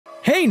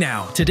Hey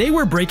now! Today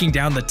we're breaking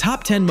down the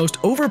top 10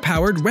 most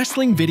overpowered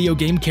wrestling video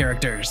game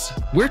characters.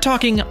 We're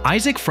talking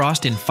Isaac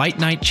Frost in Fight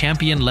Night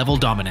champion level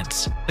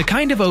dominance. The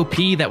kind of OP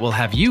that will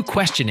have you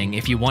questioning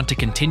if you want to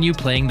continue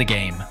playing the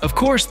game. Of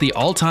course, the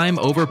all-time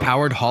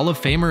overpowered Hall of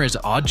Famer is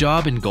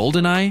Oddjob in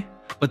GoldenEye,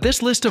 but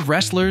this list of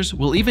wrestlers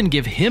will even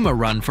give him a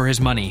run for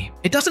his money.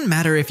 It doesn't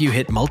matter if you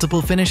hit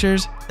multiple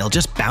finishers, they'll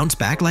just bounce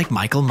back like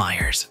Michael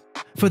Myers.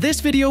 For this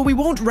video, we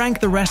won't rank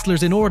the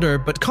wrestlers in order,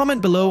 but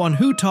comment below on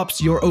who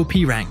tops your OP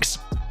ranks.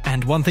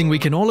 And one thing we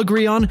can all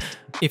agree on,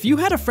 if you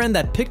had a friend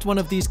that picked one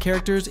of these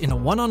characters in a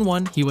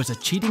one-on-one, he was a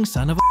cheating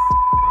son of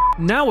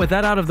a. Now with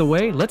that out of the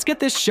way, let's get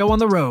this show on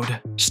the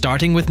road.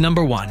 Starting with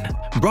number 1,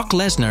 Brock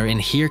Lesnar in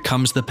Here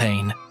Comes the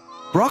Pain.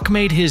 Brock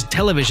made his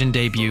television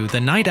debut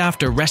the night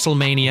after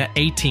WrestleMania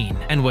 18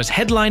 and was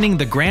headlining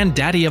the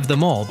granddaddy of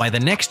them all by the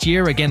next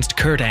year against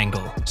Kurt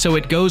Angle. So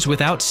it goes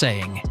without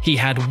saying, he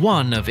had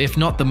one of, if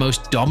not the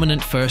most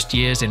dominant first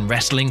years in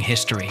wrestling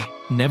history.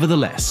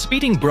 Nevertheless,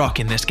 beating Brock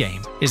in this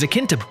game is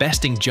akin to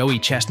besting Joey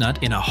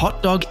Chestnut in a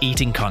hot dog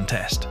eating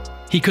contest.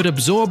 He could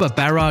absorb a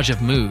barrage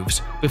of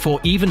moves before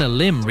even a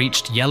limb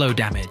reached yellow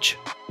damage.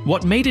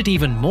 What made it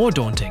even more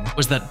daunting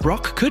was that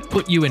Brock could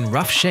put you in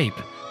rough shape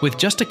with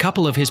just a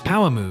couple of his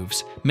power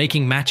moves,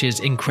 making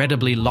matches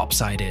incredibly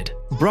lopsided.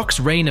 Brock's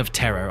reign of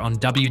terror on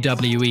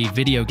WWE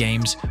video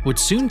games would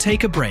soon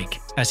take a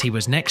break, as he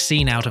was next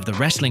seen out of the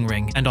wrestling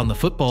ring and on the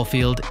football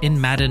field in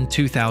Madden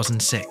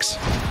 2006.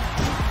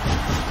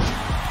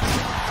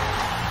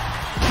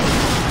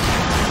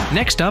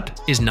 Next up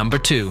is number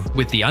 2,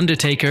 with The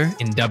Undertaker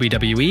in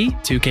WWE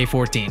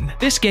 2K14.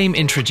 This game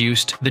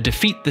introduced the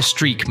Defeat the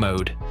Streak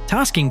mode,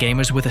 tasking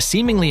gamers with a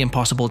seemingly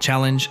impossible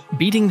challenge,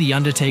 beating The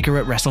Undertaker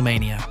at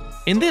WrestleMania.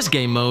 In this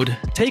game mode,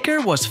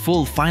 Taker was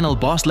full final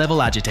boss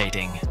level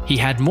agitating. He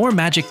had more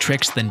magic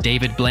tricks than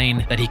David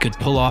Blaine that he could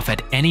pull off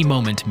at any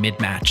moment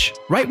mid-match.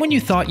 Right when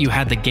you thought you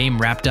had the game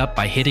wrapped up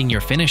by hitting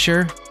your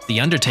finisher, The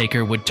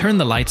Undertaker would turn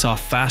the lights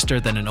off faster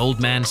than an old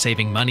man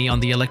saving money on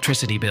the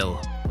electricity bill.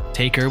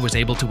 Taker was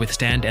able to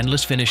withstand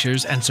endless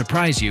finishers and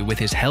surprise you with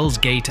his Hell's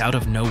Gate out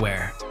of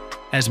nowhere.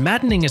 As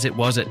maddening as it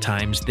was at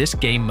times, this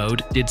game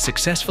mode did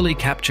successfully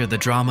capture the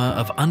drama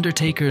of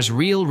Undertaker's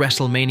real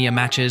WrestleMania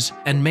matches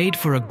and made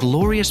for a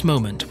glorious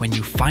moment when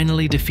you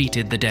finally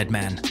defeated the Dead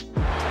Man.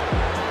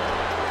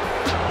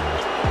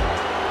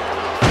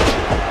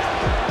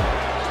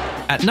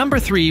 At number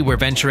 3, we're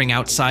venturing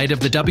outside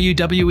of the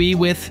WWE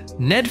with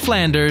Ned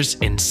Flanders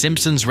in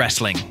Simpsons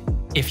Wrestling.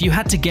 If you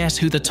had to guess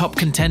who the top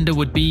contender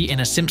would be in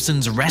a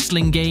Simpsons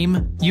wrestling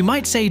game, you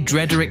might say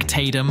Drederick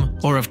Tatum,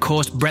 or of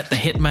course Bret the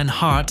Hitman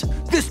Hart.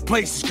 This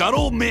place has got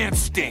old man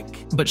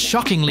stink. But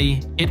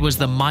shockingly, it was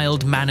the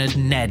mild-mannered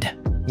Ned.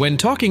 When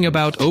talking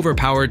about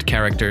overpowered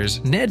characters,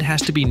 Ned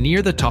has to be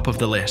near the top of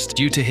the list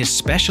due to his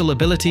special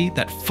ability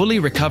that fully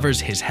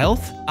recovers his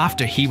health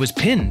after he was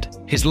pinned.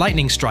 His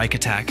lightning strike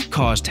attack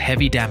caused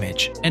heavy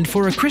damage, and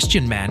for a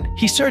Christian man,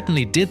 he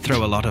certainly did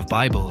throw a lot of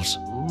Bibles.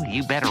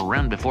 You better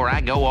run before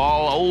I go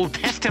all Old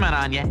Testament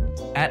on you.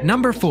 At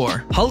number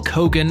 4, Hulk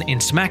Hogan in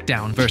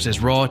SmackDown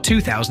vs. Raw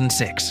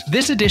 2006.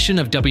 This edition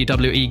of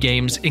WWE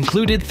games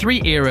included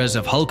 3 eras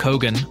of Hulk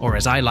Hogan, or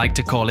as I like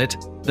to call it,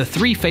 the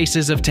 3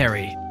 faces of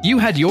Terry. You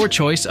had your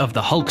choice of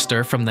the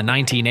Hulkster from the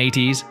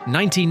 1980s,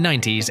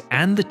 1990s,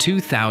 and the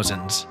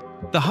 2000s.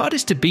 The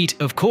hardest to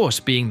beat, of course,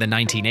 being the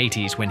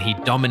 1980s when he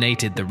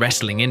dominated the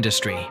wrestling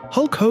industry.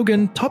 Hulk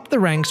Hogan topped the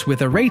ranks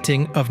with a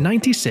rating of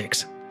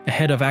 96.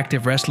 Ahead of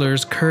active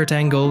wrestlers Kurt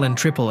Angle and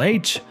Triple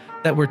H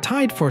that were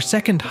tied for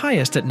second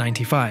highest at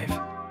 95.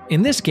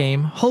 In this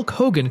game, Hulk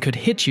Hogan could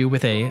hit you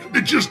with a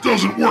 "It just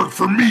doesn't work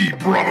for me,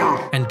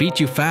 brother," and beat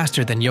you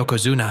faster than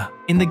Yokozuna.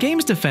 In the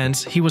game's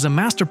defense, he was a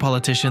master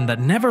politician that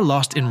never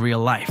lost in real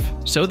life,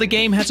 so the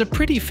game has a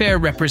pretty fair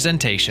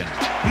representation.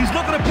 He's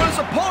looking to put us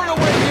a pulling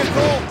away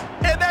vehicle,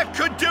 and that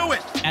could do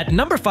it. At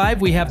number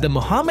 5, we have the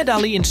Muhammad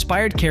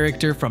Ali-inspired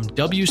character from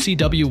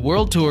WCW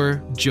World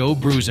Tour, Joe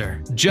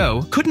Bruiser.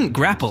 Joe couldn't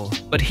grapple,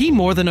 but he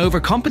more than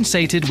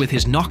overcompensated with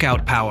his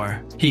knockout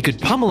power. He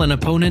could pummel an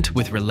opponent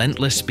with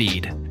relentless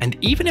speed, and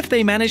even if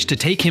they managed to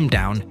take him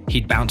down,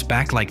 he'd bounce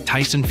back like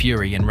Tyson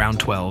Fury in round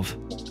 12.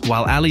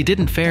 While Ali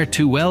didn't fare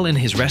too well in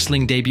his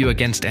wrestling debut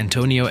against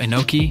Antonio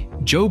Inoki,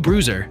 Joe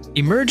Bruiser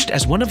emerged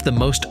as one of the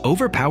most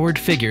overpowered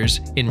figures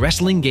in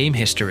wrestling game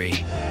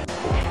history.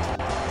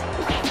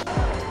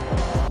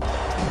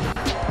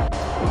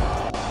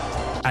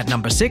 At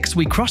number 6,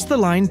 we crossed the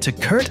line to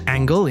Kurt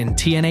Angle in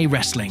TNA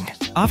Wrestling.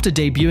 After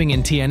debuting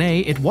in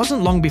TNA, it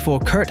wasn't long before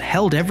Kurt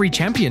held every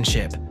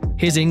championship.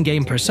 His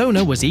in-game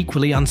persona was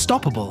equally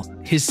unstoppable.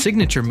 His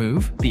signature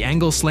move, the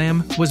Angle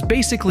Slam, was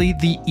basically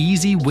the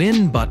easy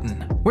win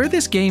button, where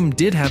this game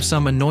did have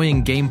some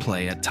annoying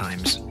gameplay at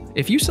times.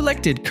 If you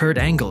selected Kurt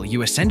Angle,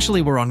 you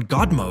essentially were on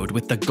God mode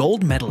with the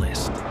gold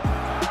medalist.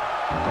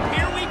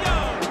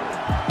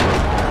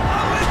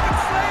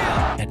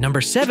 number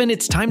 7,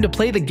 it's time to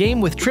play the game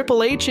with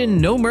Triple H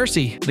in No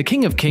Mercy. The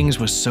King of Kings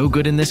was so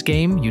good in this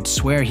game, you'd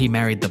swear he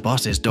married the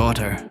boss's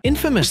daughter.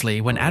 Infamously,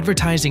 when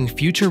advertising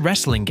future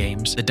wrestling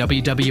games, the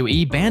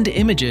WWE banned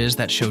images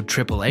that showed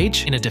Triple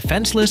H in a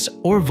defenseless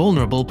or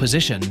vulnerable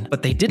position,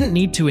 but they didn't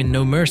need to in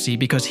No Mercy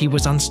because he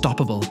was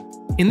unstoppable.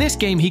 In this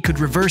game, he could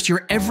reverse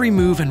your every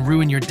move and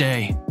ruin your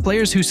day.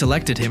 Players who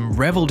selected him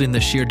reveled in the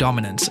sheer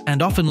dominance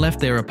and often left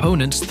their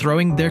opponents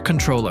throwing their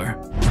controller.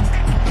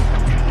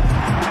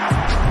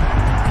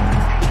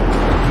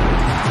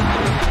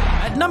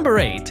 At number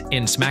 8,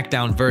 in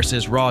SmackDown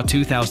vs. Raw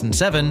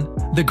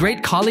 2007, the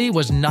Great Khali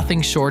was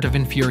nothing short of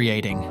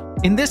infuriating.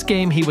 In this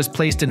game, he was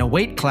placed in a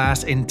weight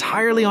class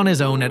entirely on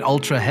his own at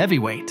Ultra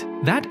Heavyweight.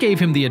 That gave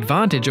him the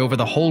advantage over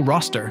the whole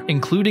roster,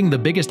 including the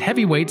biggest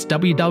heavyweights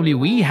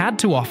WWE had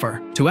to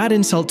offer. To add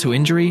insult to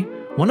injury,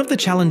 one of the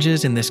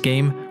challenges in this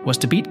game was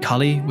to beat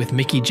Khali with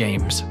Mickie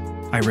James.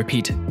 I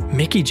repeat,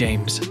 Mickie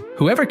James.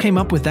 Whoever came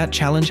up with that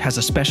challenge has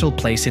a special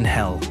place in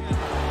hell. You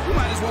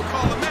might as well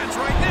call the match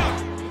right now.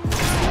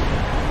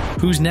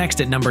 Who's next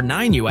at number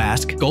 9, you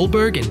ask?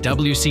 Goldberg in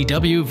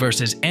WCW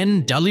vs.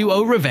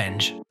 NWO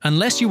Revenge.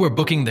 Unless you were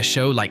booking the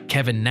show like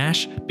Kevin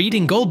Nash,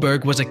 beating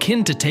Goldberg was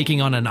akin to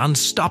taking on an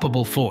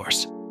unstoppable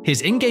force.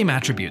 His in-game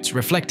attributes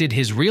reflected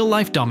his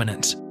real-life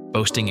dominance,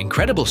 boasting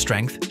incredible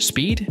strength,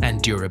 speed,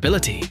 and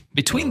durability.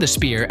 Between the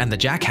spear and the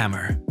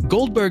jackhammer,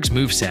 Goldberg's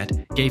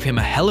moveset gave him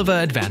a hell of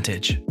an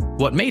advantage.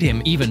 What made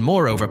him even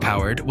more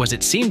overpowered was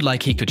it seemed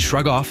like he could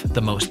shrug off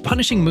the most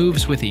punishing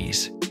moves with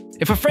ease.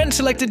 If a friend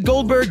selected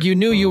Goldberg, you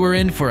knew you were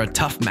in for a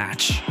tough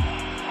match.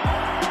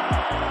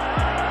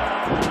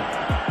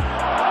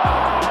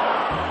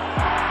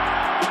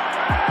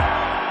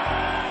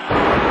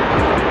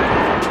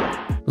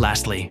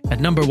 Lastly, at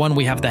number 1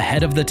 we have the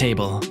head of the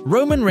table,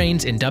 Roman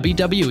Reigns in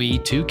WWE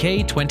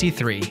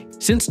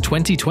 2K23. Since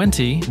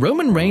 2020,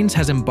 Roman Reigns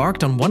has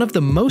embarked on one of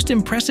the most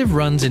impressive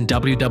runs in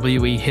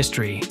WWE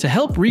history. To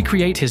help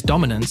recreate his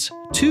dominance,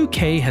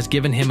 2K has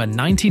given him a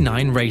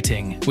 99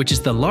 rating, which is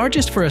the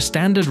largest for a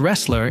standard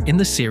wrestler in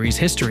the series'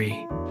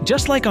 history.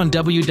 Just like on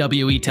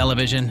WWE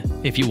television,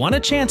 if you want a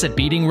chance at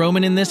beating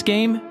Roman in this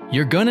game,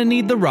 you're gonna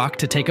need The Rock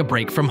to take a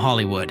break from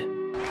Hollywood.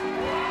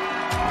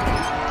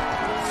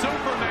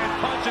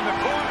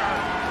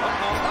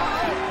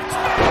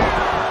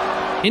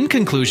 In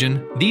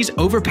conclusion, these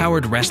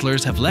overpowered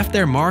wrestlers have left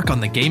their mark on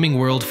the gaming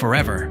world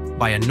forever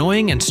by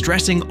annoying and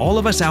stressing all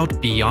of us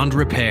out beyond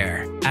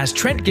repair. As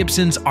Trent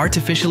Gibson's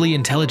artificially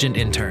intelligent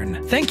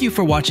intern, thank you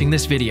for watching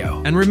this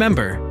video. And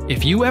remember,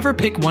 if you ever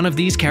pick one of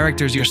these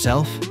characters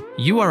yourself,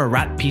 you are a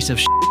rat piece of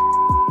shit,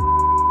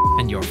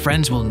 and your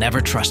friends will never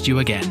trust you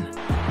again.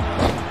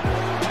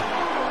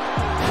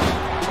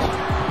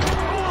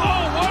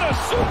 Oh, what a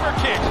super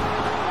kick!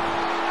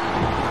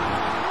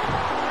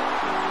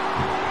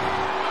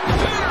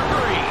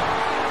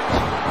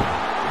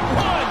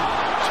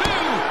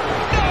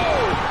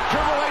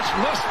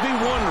 Must be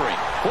wondering,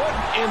 what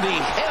in the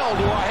hell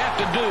do I have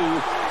to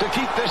do to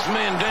keep this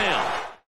man down?